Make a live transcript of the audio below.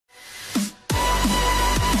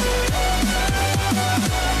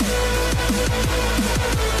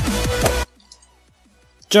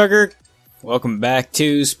Juger, welcome back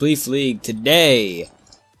to Spleef League. Today,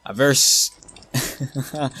 a verse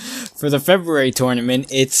for the February tournament.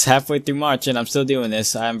 It's halfway through March and I'm still doing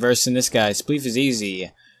this. I'm versing this guy. Spleef is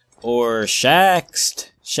easy. Or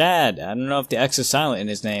Shaxd. Shad. I don't know if the X is silent in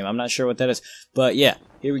his name. I'm not sure what that is. But yeah,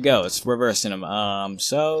 here we go. It's reversing him.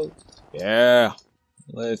 So, yeah.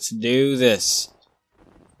 Let's do this.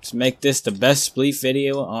 Let's make this the best Spleef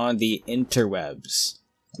video on the interwebs.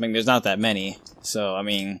 I mean, there's not that many, so, I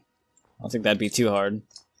mean, I don't think that'd be too hard.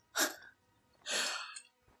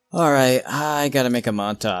 Alright, I gotta make a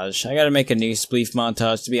montage. I gotta make a new Spleef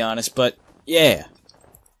montage, to be honest, but, yeah.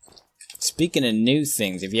 Speaking of new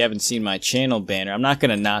things, if you haven't seen my channel banner, I'm not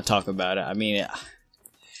gonna not talk about it. I mean,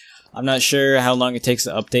 I'm not sure how long it takes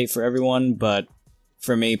to update for everyone, but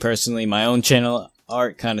for me, personally, my own channel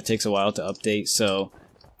art kinda takes a while to update, so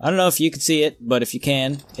I don't know if you can see it, but if you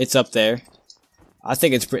can, it's up there. I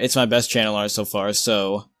think it's my best channel art so far,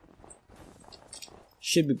 so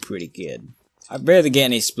should be pretty good. I barely get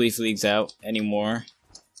any Spleef leagues out anymore.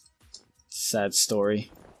 Sad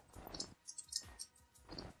story.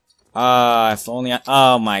 If only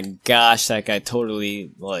oh my gosh, that guy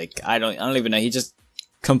totally, like, I don't even know. He just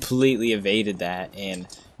completely evaded that, and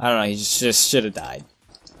I don't know. He just should have died.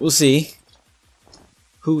 We'll see.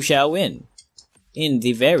 Who shall win in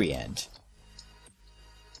the very end?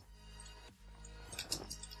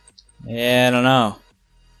 Yeah, I don't know.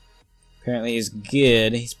 Apparently he's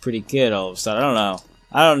good. He's pretty good all of a sudden. I don't know.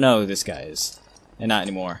 I don't know who this guy is. And not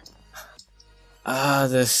anymore.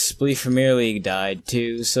 The Spleef Premier League died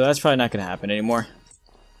too, so that's probably not going to happen anymore.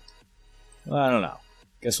 Well, I don't know.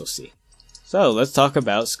 Guess we'll see. So, let's talk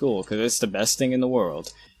about school, because it's the best thing in the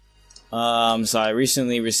world. So I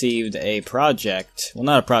recently received a project. Well,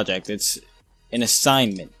 not a project. It's an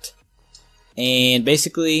assignment. And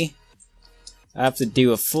basically, I have to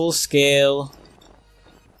do a full-scale,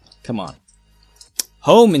 come on,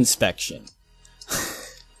 home inspection.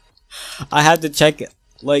 I have to check,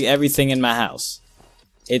 like, everything in my house.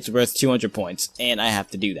 It's worth 200 points, and I have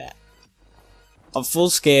to do that. A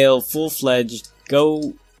full-scale, full-fledged,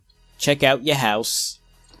 go check out your house,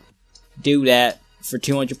 do that for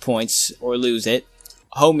 200 points, or lose it.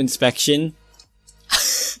 Home inspection.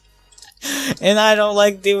 And I don't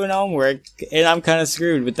like doing homework, and I'm kind of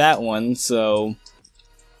screwed with that one, so...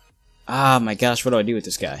 Ah, my gosh, what do I do with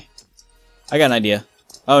this guy? I got an idea.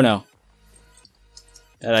 Oh, no.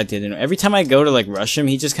 That I didn't. Every time I go to, like, rush him,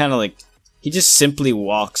 he just kind of, like... He just simply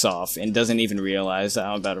walks off and doesn't even realize that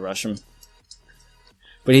I'm about to rush him.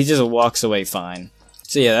 But he just walks away fine.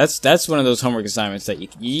 So, yeah, that's one of those homework assignments that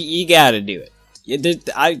you gotta do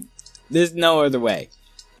it. There's no other way.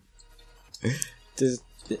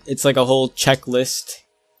 It's like a whole checklist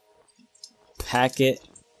packet.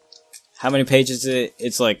 How many pages is it?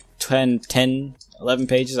 It's like 10, 11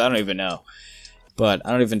 pages? I don't even know. But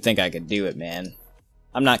I don't even think I could do it, man.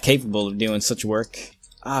 I'm not capable of doing such work.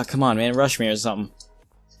 Ah, come on, man. Rush me or something.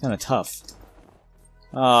 It's kind of tough.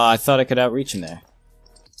 Oh, I thought I could outreach him there.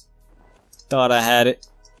 Thought I had it.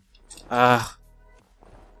 Ah.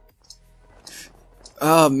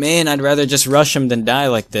 Oh, man. I'd rather just rush him than die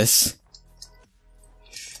like this.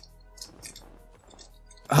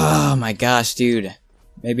 Oh my gosh, dude.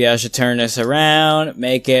 Maybe I should turn this around,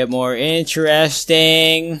 make it more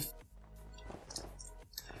interesting.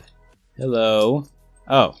 Hello.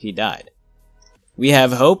 Oh, he died. We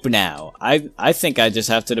have hope now. I think I just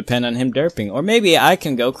have to depend on him derping. Or maybe I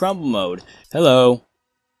can go crumble mode. Hello.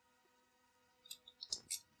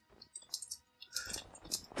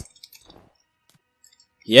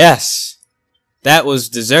 Yes. That was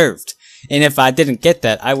deserved. And if I didn't get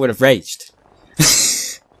that, I would have raged.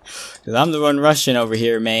 Because I'm the one rushing over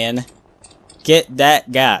here, man. Get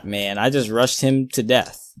that guy, man. I just rushed him to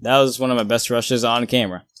death. That was one of my best rushes on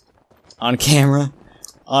camera. On camera?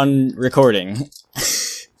 On recording.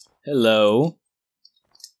 Hello.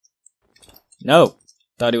 No.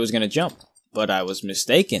 Thought he was going to jump. But I was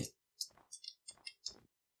mistaken.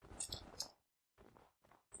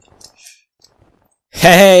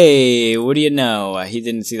 Hey! What do you know? He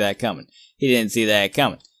didn't see that coming. He didn't see that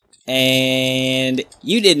coming. And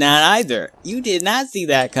you did not either. You did not see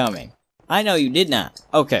that coming. I know you did not.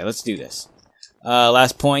 Okay, let's do this.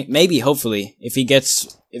 Last point. Maybe, hopefully, if he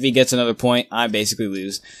gets another point, I basically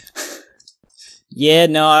lose. Yeah,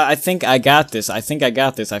 no, I think I got this. I think I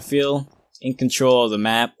got this. I feel in control of the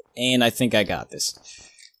map, and I think I got this.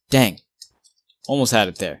 Dang. Almost had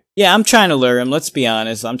it there. Yeah, I'm trying to lure him. Let's be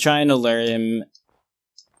honest. I'm trying to lure him.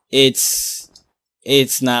 It's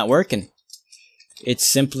not working. It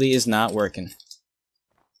simply is not working.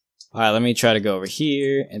 Alright, let me try to go over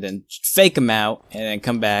here, and then fake him out, and then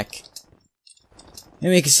come back. And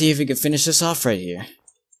we can see if we can finish this off right here.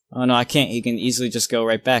 Oh no, I can't. He can easily just go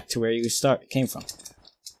right back to where you came from.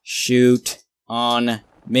 Shoot on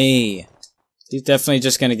me. He's definitely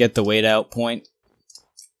just gonna get the wait out point.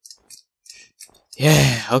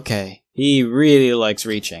 Yeah, okay. He really likes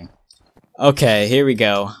reaching. Okay, here we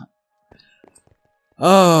go.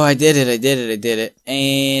 Oh, I did it.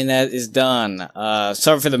 And that is done.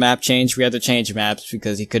 Sorry for the map change. We had to change maps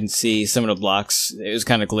because he couldn't see some of the blocks. It was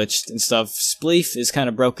kind of glitched and stuff. Spleef is kind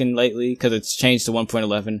of broken lately because it's changed to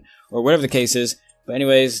 1.11 or whatever the case is. But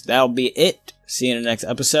anyways, that'll be it. See you in the next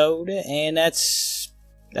episode. And that's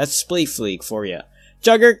Spleef League for you.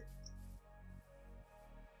 Juger!